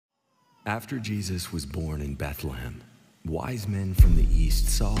After Jesus was born in Bethlehem, wise men from the east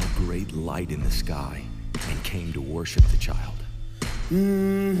saw a great light in the sky and came to worship the child.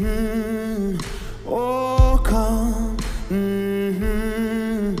 Oh, come.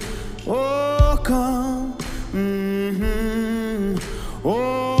 Oh, come.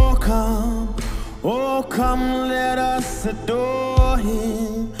 Oh, come. Oh, come, let us adore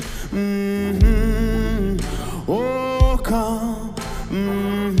him. Oh, come.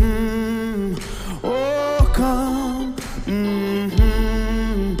 Oh, come.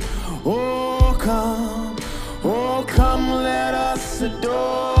 Oh, come. Oh, come, let us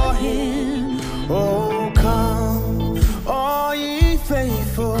adore him. Oh, come, all ye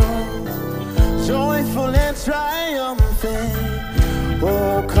faithful, joyful and triumphant.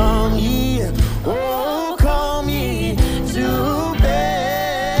 Oh, come ye to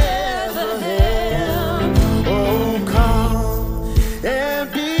Bethlehem. Oh, come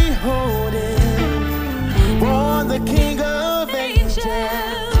and behold him, born the King of angels.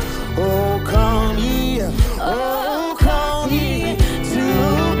 Oh, come ye to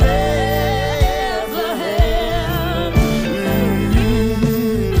Bethlehem.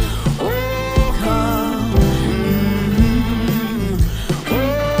 Oh, come.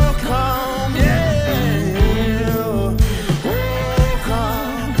 Oh, come, yeah.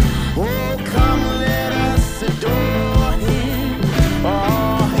 Oh, come, let us adore him.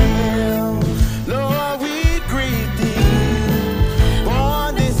 Oh, hail, Lord, we greet thee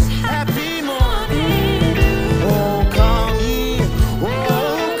on this happy morning. Oh, come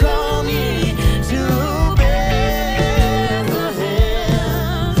ye to Bethlehem,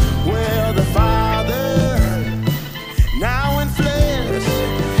 where the Father, now in flesh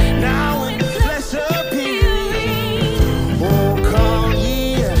appearing. Oh, come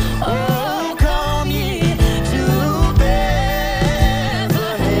ye to Bethlehem.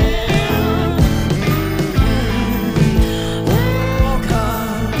 Oh,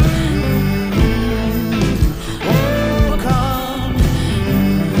 come.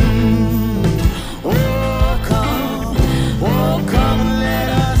 Oh, come. Oh, come, let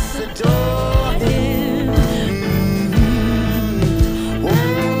us adore him.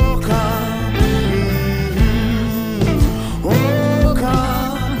 Oh, come.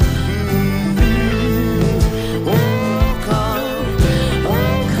 Oh, come.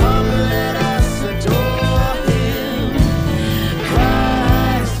 Oh, come, let us adore him.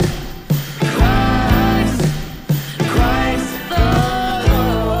 Christ the Lord.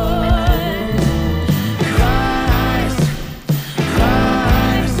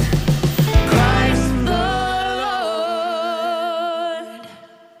 Christ the Lord.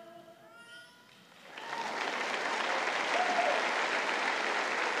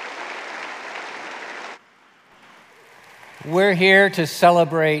 We're here to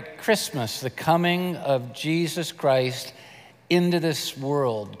celebrate Christmas, the coming of Jesus Christ into this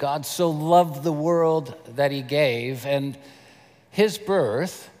world. God so loved the world that he gave, and his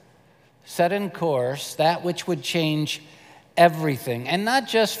birth set in course that which would change everything. And not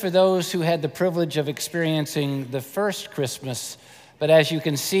just for those who had the privilege of experiencing the first Christmas, but as you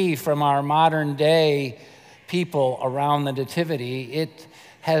can see from our modern day people around the Nativity, it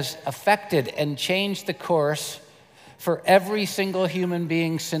has affected and changed the course for every single human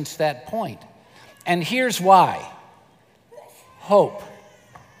being since that point. And here's why. Hope.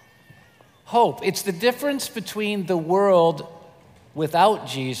 Hope. It's the difference between the world without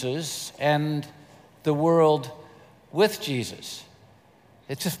Jesus and the world with Jesus.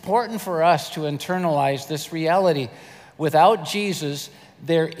 It's important for us to internalize this reality. Without Jesus,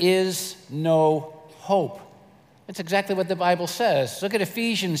 there is no hope. That's exactly what the Bible says. Look at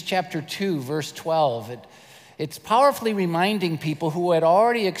Ephesians chapter 2, verse 12. It's powerfully reminding people who had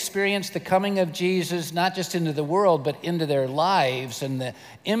already experienced the coming of Jesus, not just into the world, but into their lives and the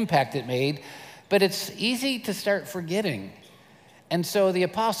impact it made. But it's easy to start forgetting. And so the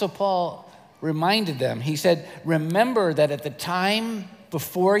Apostle Paul reminded them. He said, remember that at the time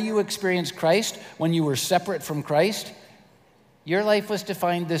before you experienced Christ, when you were separate from Christ, your life was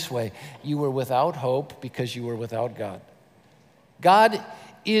defined this way. You were without hope because you were without God. God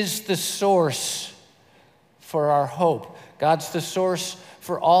is the source for our hope. God's the source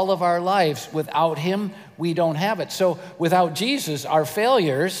for all of our lives. Without him, we don't have it. So without Jesus, our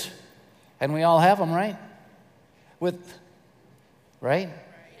failures, and we all have them, right? Right?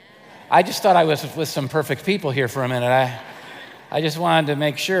 I just thought I was with some perfect people here for a minute. I just wanted to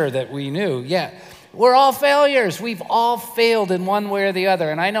make sure that we knew. Yeah, we're all failures. We've all failed in one way or the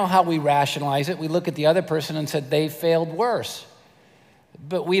other. And I know how we rationalize it. We look at the other person and said, they failed worse.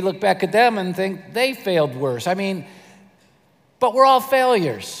 But we look back at them and think they failed worse. I mean, but we're all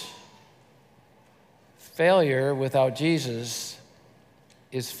failures. failure without Jesus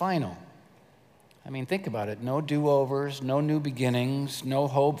is final. I mean, think about it. No do-overs, no new beginnings, no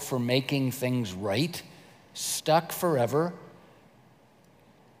hope for making things right, stuck forever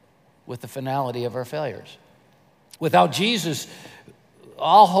with the finality of our failures. Without Jesus,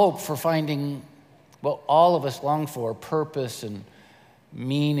 all hope for finding what all of us long for, purpose and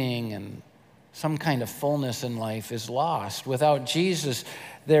meaning and some kind of fullness in life, is lost. Without Jesus,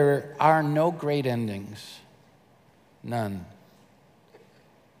 there are no great endings. None.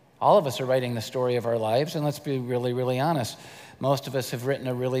 All of us are writing the story of our lives, and let's be really, really honest. Most of us have written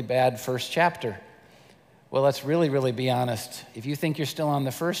a really bad first chapter. Well, let's really, really be honest. If you think you're still on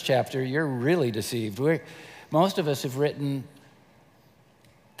the first chapter, you're really deceived. Most of us have written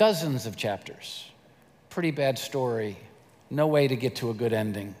dozens of chapters. Pretty bad story. No way to get to a good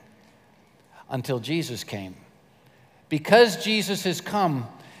ending until Jesus came. Because Jesus has come,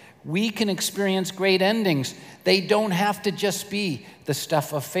 we can experience great endings. They don't have to just be the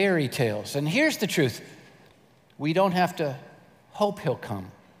stuff of fairy tales. And here's the truth. We don't have to hope he'll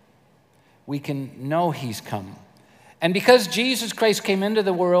come. We can know he's come. And because Jesus Christ came into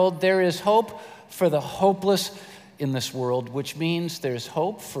the world, there is hope for the hopeless in this world, which means there's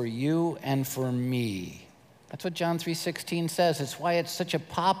hope for you and for me. That's what John 3:16 says. It's why it's such a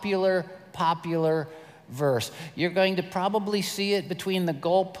popular verse. You're going to probably see it between the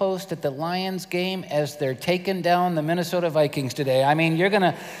goalpost at the Lions game as they're taking down the Minnesota Vikings today. I mean, you're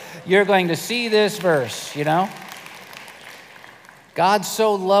going to see this verse, you know? God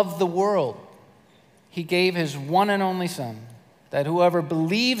so loved the world, he gave his one and only Son, that whoever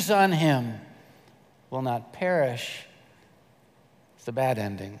believes on him will not perish, it's the bad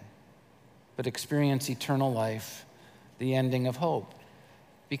ending, but experience eternal life, the ending of hope.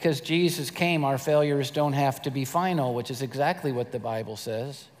 Because Jesus came, our failures don't have to be final, which is exactly what the Bible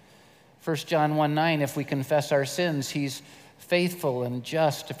says. 1 John 1:9, if we confess our sins, he's faithful and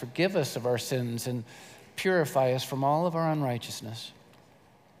just to forgive us of our sins and purify us from all of our unrighteousness.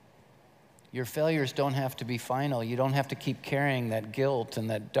 Your failures don't have to be final. You don't have to keep carrying that guilt and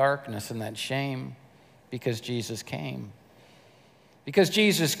that darkness and that shame because Jesus came. Because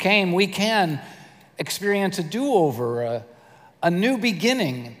Jesus came, we can experience a do-over, a new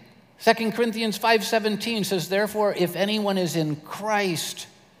beginning. 2 Corinthians 5:17 says, therefore, if anyone is in Christ,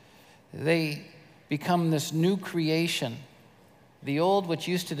 they become this new creation. The old, which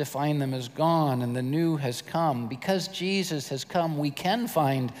used to define them, is gone, and the new has come. Because Jesus has come, we can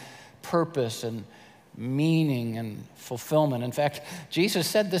find purpose and meaning and fulfillment. In fact, Jesus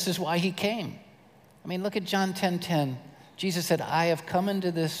said this is why he came. I mean, look at John 10:10. Jesus said, I have come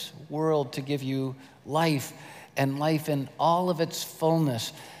into this world to give you life, and life in all of its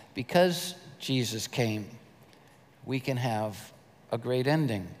fullness. Because Jesus came, we can have a great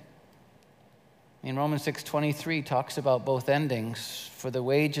ending. In Romans 6:23 talks about both endings. For the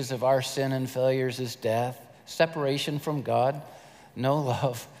wages of our sin and failures is death, separation from God, no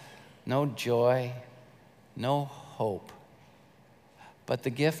love, no joy, no hope. But the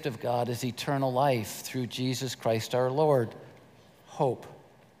gift of God is eternal life through Jesus Christ our Lord. Hope.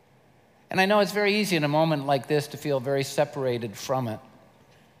 And I know it's very easy in a moment like this to feel very separated from it.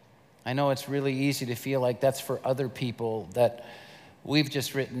 I know it's really easy to feel like that's for other people, that we've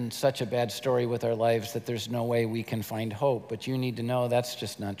just written such a bad story with our lives that there's no way we can find hope. But you need to know that's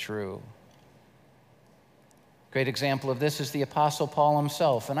just not true. Great example of this is the Apostle Paul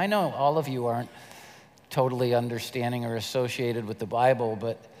himself. And I know all of you aren't totally understanding or associated with the Bible,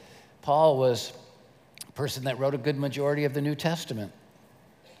 but Paul was a person that wrote a good majority of the New Testament.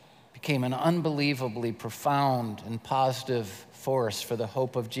 Became an unbelievably profound and positive force for the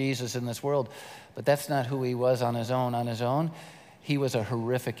hope of Jesus in this world. But that's not who he was on his own. On his own, he was a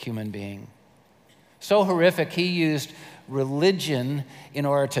horrific human being. So horrific, he used religion in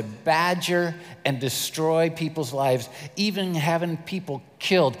order to badger and destroy people's lives, even having people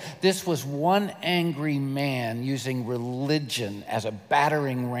killed. This was one angry man using religion as a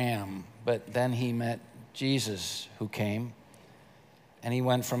battering ram. But then he met Jesus, who came, and he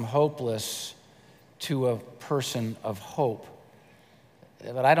went from hopeless to a person of hope.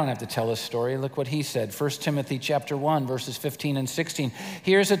 But I don't have to tell this story. Look what he said. 1 Timothy chapter 1, verses 15 and 16.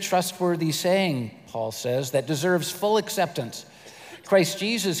 Here's a trustworthy saying, Paul says, that deserves full acceptance. Christ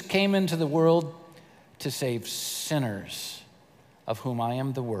Jesus came into the world to save sinners, of whom I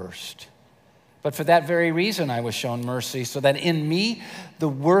am the worst. But for that very reason I was shown mercy, so that in me, the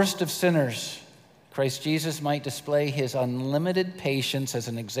worst of sinners, Christ Jesus might display his unlimited patience as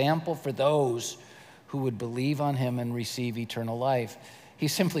an example for those who would believe on him and receive eternal life.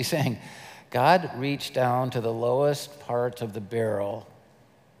 He's simply saying, God reached down to the lowest part of the barrel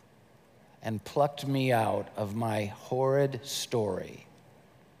and plucked me out of my horrid story,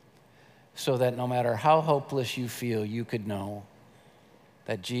 so that no matter how hopeless you feel, you could know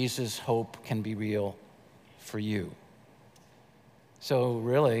that Jesus' hope can be real for you. So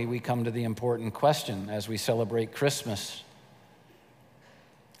really, we come to the important question as we celebrate Christmas.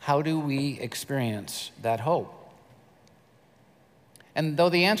 How do we experience that hope? And though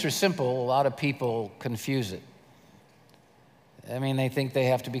the answer is simple, a lot of people confuse it. I mean, they think they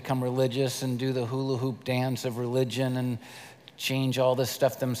have to become religious and do the hula hoop dance of religion and change all this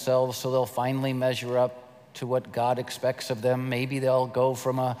stuff themselves so they'll finally measure up to what God expects of them. Maybe they'll go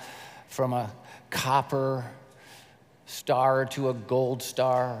from a copper star to a gold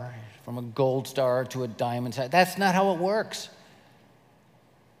star, from a gold star to a diamond star. That's not how it works.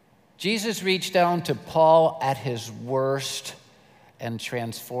 Jesus reached down to Paul at his worst and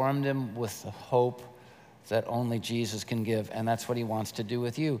transformed him with the hope that only Jesus can give, and that's what he wants to do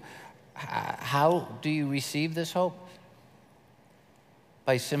with you. How do you receive this hope?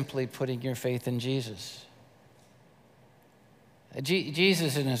 By simply putting your faith in Jesus.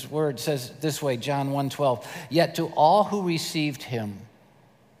 Jesus in his word says this way, John 1:12, "Yet to all who received him,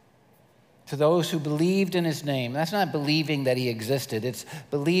 to those who believed in his name," that's not believing that he existed, it's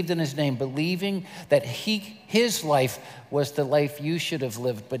believed in his name, believing that his life was the life you should have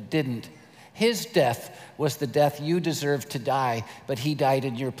lived but didn't. His death was the death you deserved to die, but he died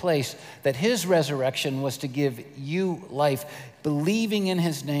in your place. That his resurrection was to give you life. Believing in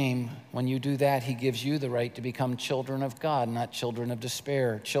his name, when you do that, he gives you the right to become children of God, not children of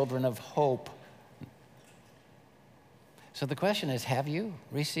despair, children of hope. So the question is, have you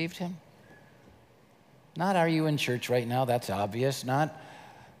received him? Not are you in church right now, that's obvious. Not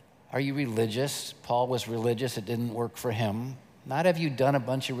are you religious. Paul was religious, it didn't work for him. Not have you done a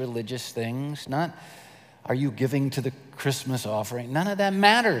bunch of religious things. Not are you giving to the Christmas offering. None of that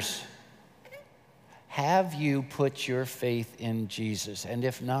matters. Have you put your faith in Jesus? And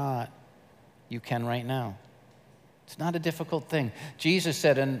if not, you can right now. It's not a difficult thing. Jesus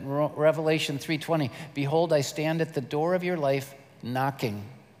said in Revelation 3:20, "Behold, I stand at the door of your life knocking,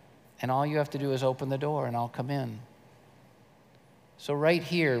 and all you have to do is open the door and I'll come in." So right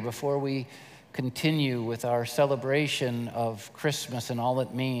here, before we continue with our celebration of Christmas and all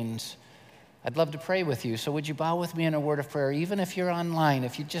it means, I'd love to pray with you. So would you bow with me in a word of prayer? Even if you're online,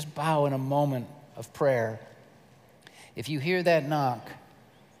 if you just bow in a moment of prayer. If you hear that knock,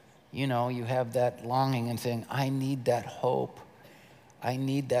 you know, you have that longing and saying, I need that hope. I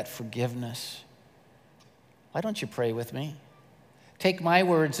need that forgiveness. Why don't you pray with me? Take my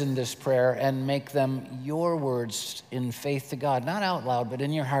words in this prayer and make them your words in faith to God. Not out loud, but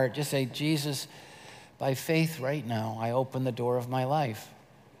in your heart. Just say, Jesus, by faith right now, I open the door of my life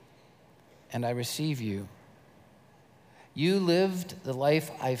and I receive you. You lived the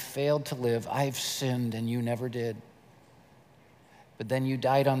life I failed to live. I've sinned and you never did. But then you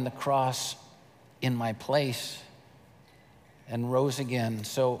died on the cross in my place and rose again.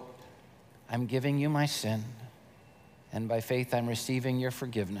 So I'm giving you my sin. And by faith, I'm receiving your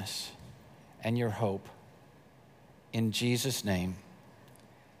forgiveness and your hope. In Jesus' name,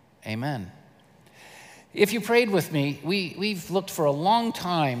 amen. If you prayed with me, we've looked for a long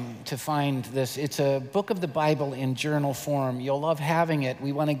time to find this. It's a book of the Bible in journal form. You'll love having it.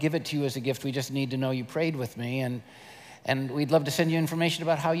 We want to give it to you as a gift. We just need to know you prayed with me. And we'd love to send you information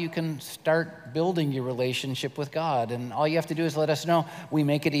about how you can start building your relationship with God. And all you have to do is let us know. We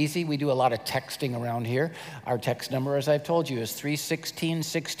make it easy. We do a lot of texting around here. Our text number, as I've told you, is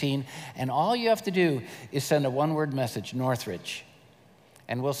 31616. And all you have to do is send a one-word message, Northridge.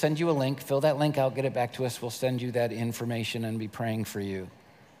 And we'll send you a link. Fill that link out, get it back to us. We'll send you that information and be praying for you.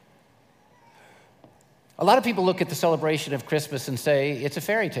 A lot of people look at the celebration of Christmas and say, it's a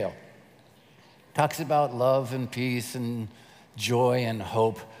fairy tale. Talks about love and peace and joy and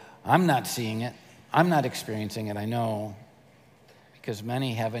hope. I'm not seeing it. I'm not experiencing it, I know, because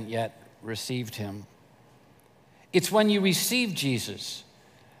many haven't yet received him. It's when you receive Jesus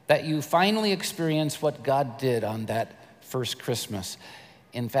that you finally experience what God did on that first Christmas.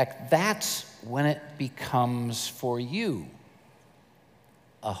 In fact, that's when it becomes for you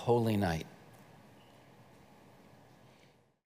a holy night.